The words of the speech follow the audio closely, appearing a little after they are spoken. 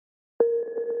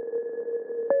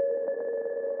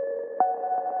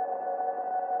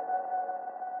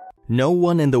No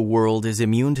one in the world is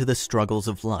immune to the struggles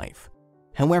of life.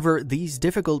 However, these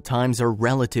difficult times are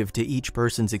relative to each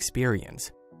person's experience.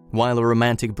 While a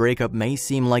romantic breakup may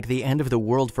seem like the end of the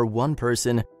world for one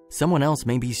person, someone else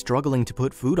may be struggling to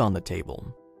put food on the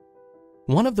table.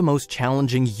 One of the most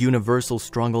challenging universal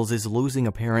struggles is losing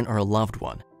a parent or a loved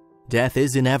one. Death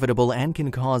is inevitable and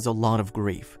can cause a lot of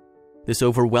grief. This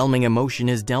overwhelming emotion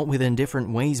is dealt with in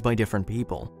different ways by different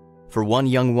people. For one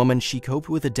young woman, she coped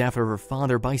with the death of her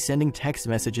father by sending text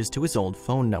messages to his old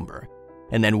phone number.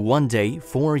 And then one day,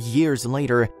 4 years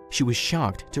later, she was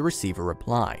shocked to receive a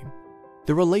reply.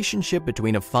 The relationship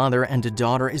between a father and a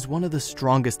daughter is one of the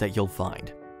strongest that you'll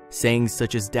find. Sayings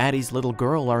such as "daddy's little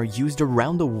girl" are used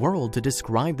around the world to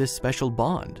describe this special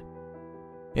bond.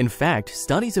 In fact,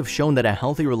 studies have shown that a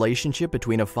healthy relationship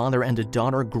between a father and a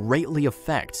daughter greatly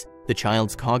affects the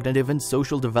child's cognitive and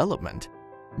social development.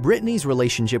 Brittany's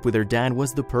relationship with her dad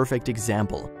was the perfect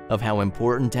example of how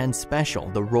important and special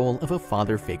the role of a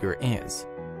father figure is.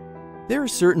 There are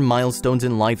certain milestones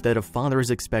in life that a father is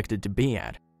expected to be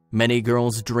at. Many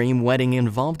girls' dream wedding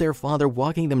involved their father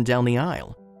walking them down the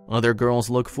aisle. Other girls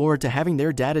look forward to having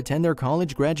their dad attend their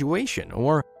college graduation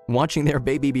or watching their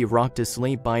baby be rocked to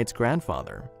sleep by its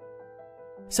grandfather.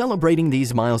 Celebrating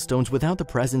these milestones without the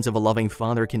presence of a loving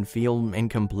father can feel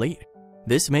incomplete.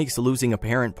 This makes losing a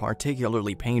parent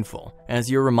particularly painful, as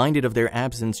you're reminded of their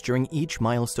absence during each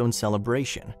milestone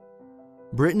celebration.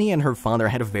 Brittany and her father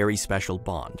had a very special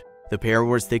bond. The pair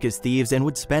were as thick as thieves and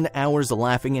would spend hours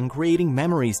laughing and creating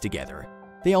memories together.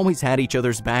 They always had each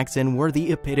other's backs and were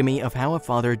the epitome of how a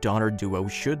father-daughter duo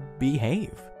should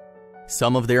behave.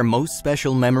 Some of their most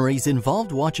special memories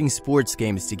involved watching sports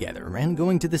games together and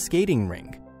going to the skating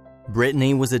rink.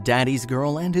 Brittany was a daddy's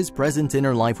girl, and his presence in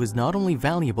her life was not only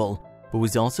valuable, but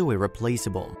was also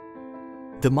irreplaceable.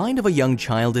 The mind of a young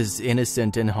child is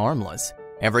innocent and harmless.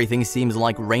 Everything seems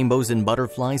like rainbows and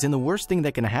butterflies, and the worst thing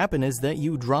that can happen is that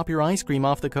you drop your ice cream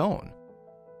off the cone.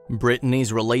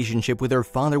 Brittany's relationship with her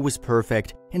father was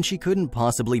perfect, and she couldn't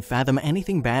possibly fathom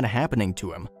anything bad happening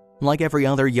to him. Like every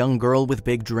other young girl with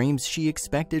big dreams, she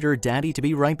expected her daddy to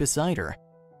be right beside her.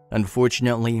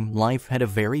 Unfortunately, life had a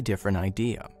very different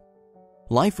idea.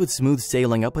 Life was smooth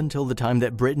sailing up until the time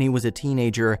that Brittany was a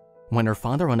teenager, when her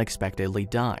father unexpectedly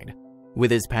died.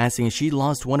 With his passing, she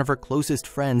lost one of her closest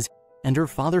friends and her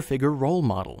father figure role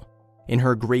model. In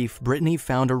her grief, Brittany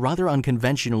found a rather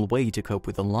unconventional way to cope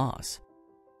with the loss.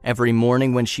 Every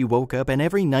morning when she woke up and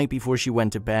every night before she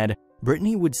went to bed,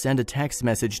 Brittany would send a text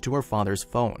message to her father's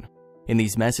phone. In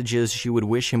these messages, she would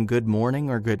wish him good morning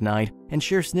or good night and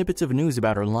share snippets of news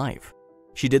about her life.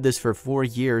 She did this for 4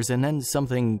 years, and then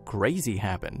something crazy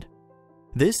happened.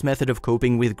 This method of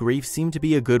coping with grief seemed to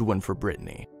be a good one for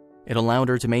Brittany. It allowed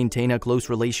her to maintain a close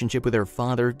relationship with her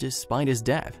father despite his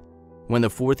death. When the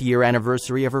 4th-year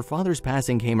anniversary of her father's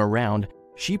passing came around,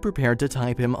 she prepared to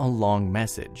type him a long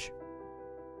message.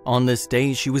 On this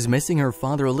day, she was missing her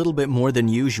father a little bit more than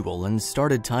usual and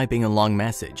started typing a long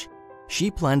message.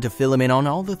 She planned to fill him in on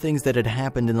all the things that had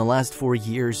happened in the last 4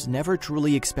 years, never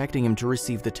truly expecting him to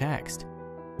receive the text.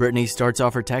 Brittany starts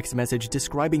off her text message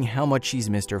describing how much she's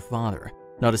missed her father.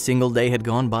 Not a single day had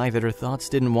gone by that her thoughts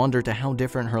didn't wander to how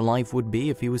different her life would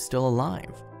be if he was still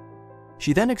alive.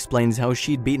 She then explains how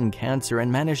she'd beaten cancer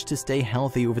and managed to stay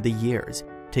healthy over the years,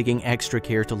 taking extra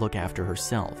care to look after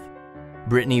herself.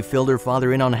 Brittany filled her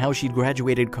father in on how she'd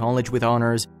graduated college with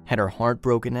honors, had her heart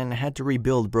broken, and had to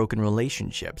rebuild broken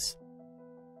relationships.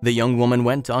 The young woman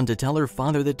went on to tell her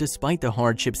father that despite the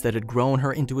hardships that had grown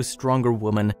her into a stronger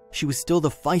woman, she was still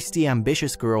the feisty,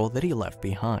 ambitious girl that he left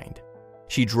behind.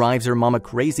 She drives her mama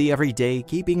crazy every day,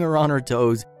 keeping her on her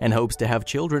toes, and hopes to have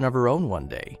children of her own one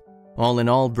day. All in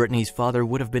all, Brittany's father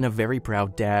would have been a very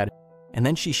proud dad, and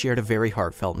then she shared a very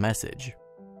heartfelt message.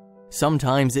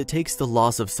 Sometimes it takes the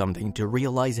loss of something to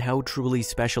realize how truly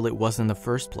special it was in the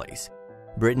first place.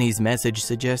 Brittany's message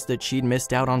suggests that she'd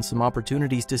missed out on some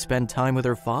opportunities to spend time with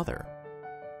her father.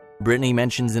 Brittany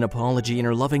mentions an apology in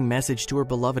her loving message to her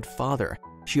beloved father.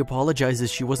 She apologizes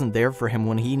she wasn't there for him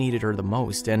when he needed her the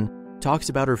most, and talks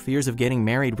about her fears of getting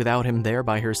married without him there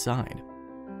by her side.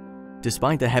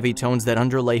 Despite the heavy tones that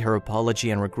underlay her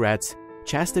apology and regrets,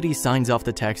 Chastity signs off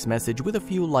the text message with a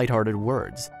few lighthearted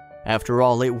words. After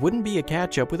all, it wouldn't be a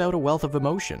catch-up without a wealth of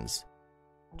emotions.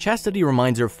 Chastity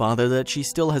reminds her father that she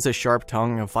still has a sharp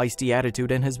tongue, a feisty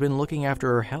attitude, and has been looking after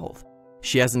her health.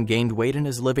 She hasn't gained weight and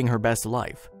is living her best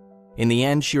life. In the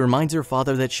end, she reminds her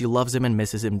father that she loves him and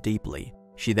misses him deeply.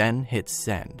 She then hits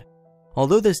send.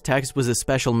 Although this text was a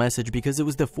special message because it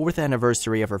was the 4th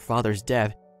anniversary of her father's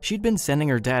death, she'd been sending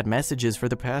her dad messages for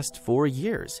the past 4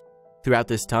 years. Throughout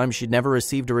this time, she'd never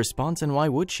received a response, and why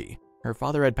would she? Her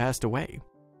father had passed away.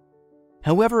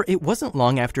 However, it wasn't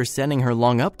long after sending her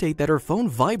long update that her phone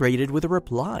vibrated with a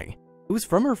reply. It was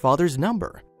from her father's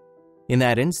number. In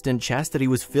that instant, Chastity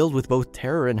was filled with both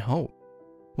terror and hope.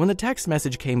 When the text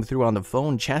message came through on the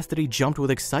phone, Chastity jumped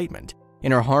with excitement.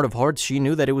 In her heart of hearts, she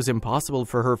knew that it was impossible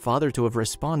for her father to have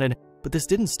responded, but this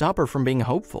didn't stop her from being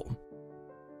hopeful.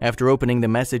 After opening the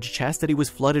message, Chastity was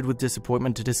flooded with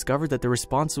disappointment to discover that the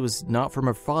response was not from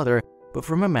her father, but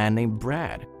from a man named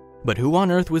Brad. But who on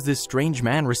earth was this strange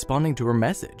man responding to her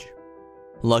message?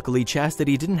 Luckily,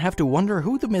 Chastity didn't have to wonder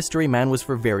who the mystery man was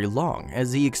for very long,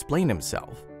 as he explained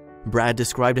himself. Brad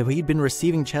described how he'd been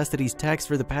receiving Chastity's texts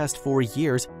for the past 4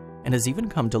 years and has even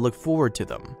come to look forward to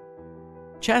them.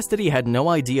 Chastity had no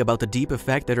idea about the deep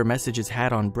effect that her messages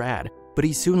had on Brad, but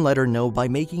he soon let her know by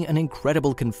making an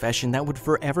incredible confession that would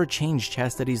forever change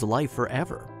Chastity's life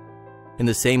forever. In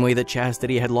the same way that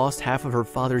Chastity had lost half of her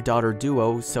father-daughter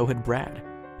duo, so had Brad.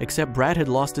 Except Brad had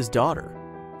lost his daughter.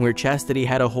 Where Chastity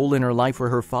had a hole in her life where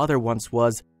her father once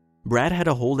was, Brad had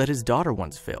a hole that his daughter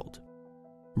once filled.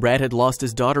 Brad had lost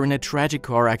his daughter in a tragic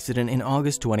car accident in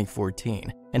August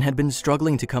 2014 and had been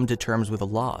struggling to come to terms with the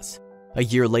loss. A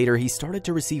year later, he started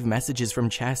to receive messages from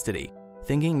Chastity,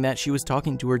 thinking that she was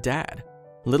talking to her dad.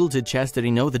 Little did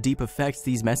Chastity know the deep effects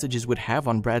these messages would have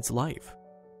on Brad's life.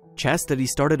 Chastity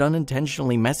started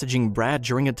unintentionally messaging Brad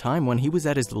during a time when he was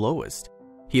at his lowest.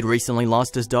 He'd recently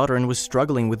lost his daughter and was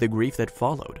struggling with the grief that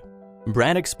followed.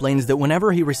 Brad explains that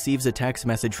whenever he receives a text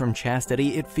message from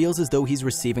Chastity, it feels as though he's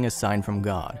receiving a sign from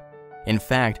God. In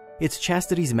fact, it's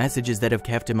Chastity's messages that have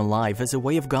kept him alive as a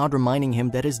way of God reminding him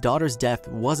that his daughter's death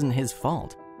wasn't his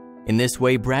fault. In this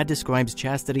way, Brad describes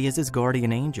Chastity as his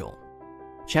guardian angel.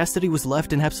 Chastity was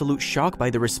left in absolute shock by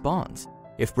the response.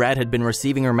 If Brad had been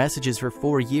receiving her messages for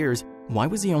 4 years, why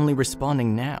was he only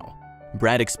responding now?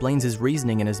 Brad explains his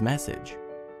reasoning in his message.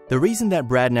 The reason that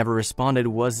Brad never responded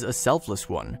was a selfless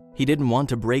one. He didn't want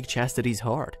to break Chastity's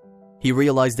heart. He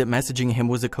realized that messaging him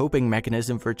was a coping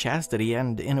mechanism for Chastity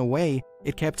and, in a way,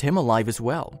 it kept him alive as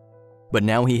well. But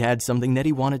now he had something that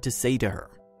he wanted to say to her.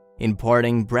 In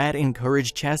parting, Brad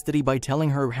encouraged Chastity by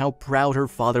telling her how proud her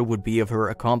father would be of her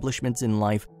accomplishments in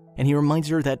life, and he reminds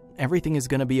her that everything is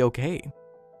going to be okay.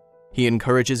 He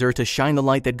encourages her to shine the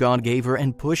light that God gave her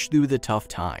and push through the tough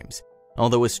times.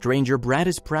 Although a stranger, Brad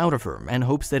is proud of her and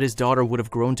hopes that his daughter would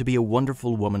have grown to be a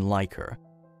wonderful woman like her.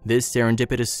 This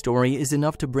serendipitous story is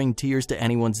enough to bring tears to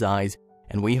anyone's eyes,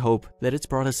 and we hope that it's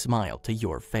brought a smile to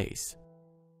your face.